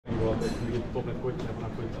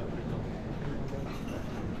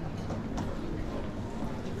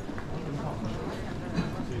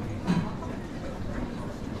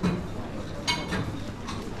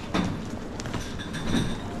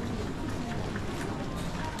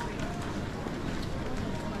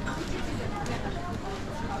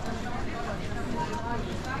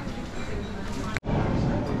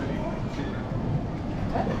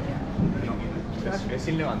Es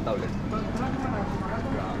inlevantable.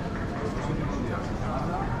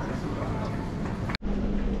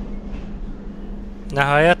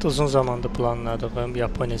 Nəhayət uzun zamandır planladığım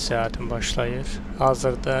Yaponiya səyahətim başlayır.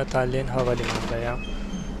 Hazırda Tallinn hava limanındayım.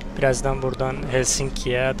 Birazdan buradan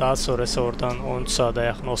Helsinkiyə, daha sonra isə oradan 13 saata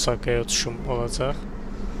yaxın Osakaya uçuşum olacaq.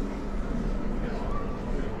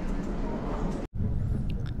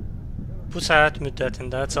 Bu səyahət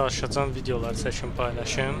müddətində çalışacağım videolar çəkim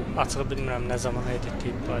paylaşım. Açığı bilmirəm nə zaman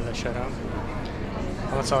editləyib paylaşaram.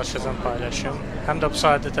 Amma çalışacağım paylaşım. Həm də bu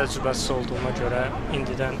sahədə təcrübəsiz olduğuma görə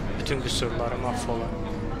indidən bütün qüsurlarım affola.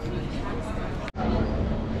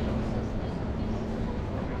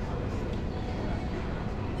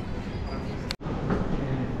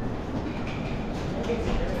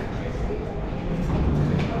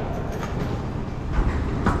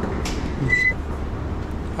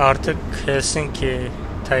 Artıq Helsinki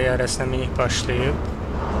təyyarəsinə minik başlayıb.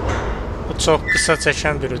 Bu çox qısa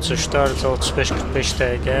çəkən bir uçuşdur, arıca 35-45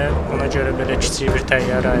 dəqiqə. Ona görə belə kiçik bir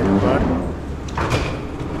təyyarə ayrı var.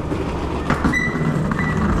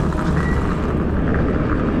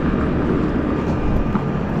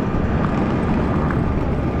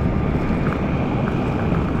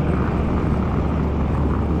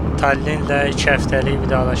 Tallinlə 2 həftəlik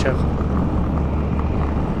vidalaşaq.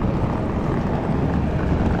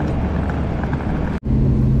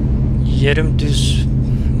 Yerim düz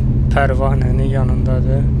pərvanənin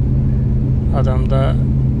yanındadır. Adamda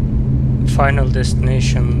Final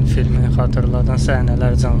Destination filmini xatırladan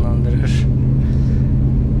səhnələr canlandırır.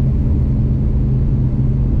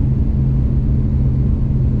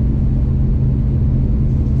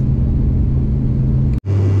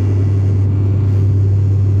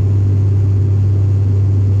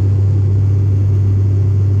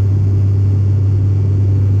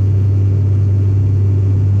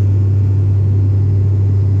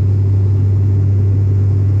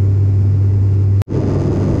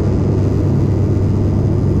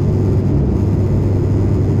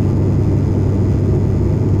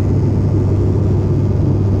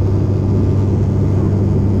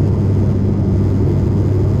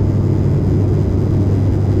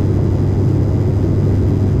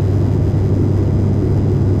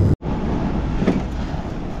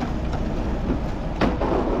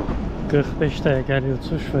 Beş dəqiqəlik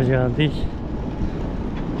uçuş və gəldik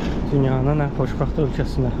dünyanın ən xoşbəxt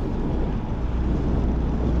ölkəsinə.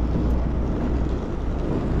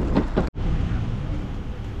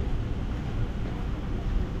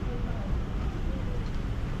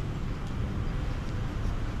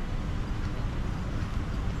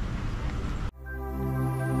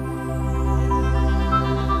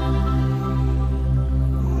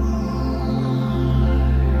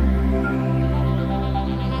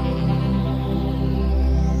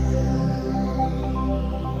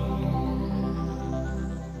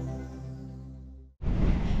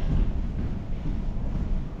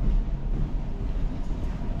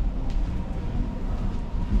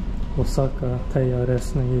 Osaka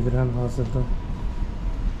təyyarəsinə gedirəm hazırda.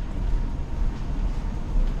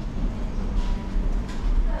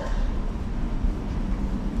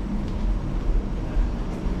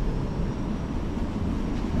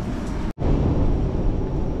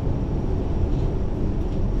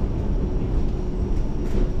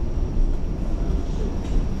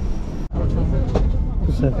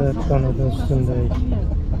 Bu səfər kanadın üstündəyik.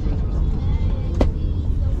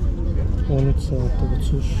 13 saatlıq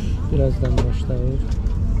uçuş birazdan başlayır.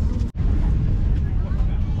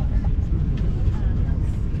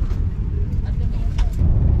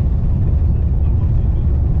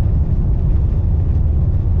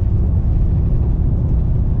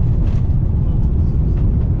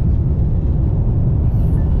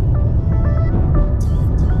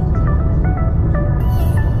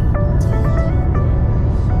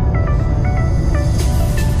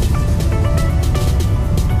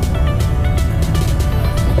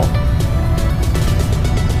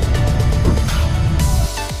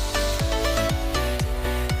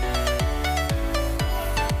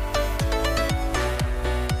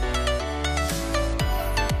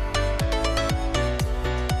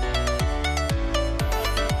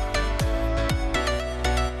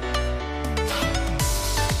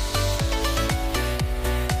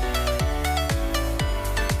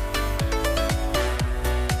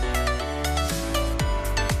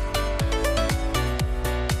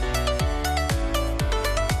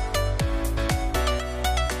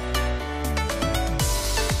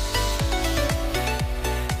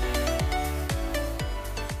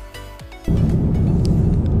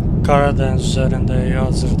 Qaradəniz üzərindəyik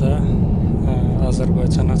hazırda.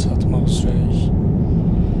 Azərbaycana çatmaq üzrəyik.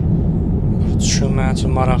 Uçuşun mənim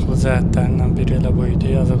üçün maraqlı cəhətlərindən biri elə bu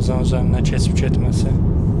idi. Azərbaycan üzərindən keçib getməsi.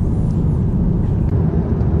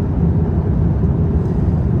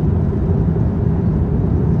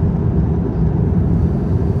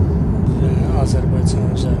 Və Azərbaycan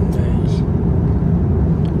üzərindəyik.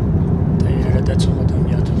 Təyyarədə çox adam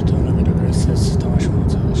yatıbdır, ona görə biraz səssiz danışmağa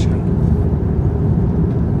çalışıram.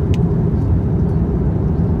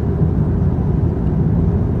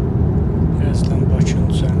 Birazdan Bakının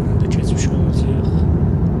üzərindən də keçmiş olacaq.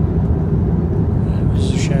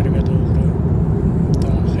 Üzü şərqə doğru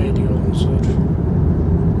daha xeyli yolumuz var.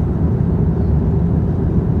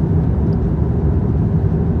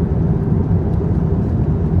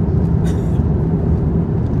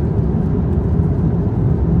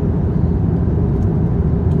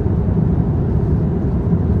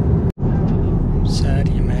 Səhər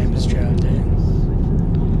yeməyimiz gəldi.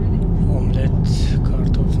 Omlet,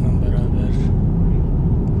 kartofla bərabər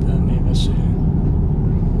və meyvə suyu.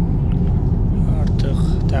 Artıq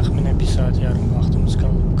təxminən 1 saat yarım vaxtımız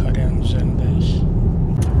qalıb Koreyanın üzərindəyik.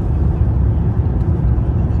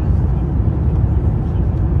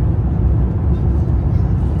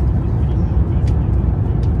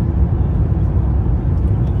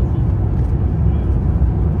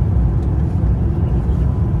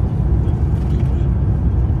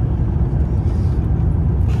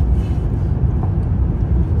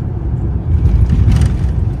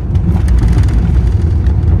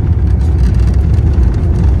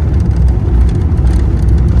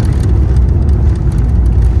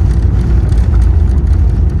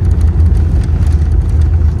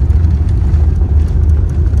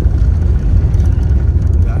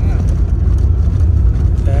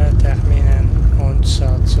 Və təxminən 13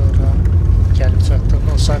 saat sonra gəlib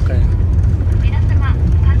çatdıq Osakaya.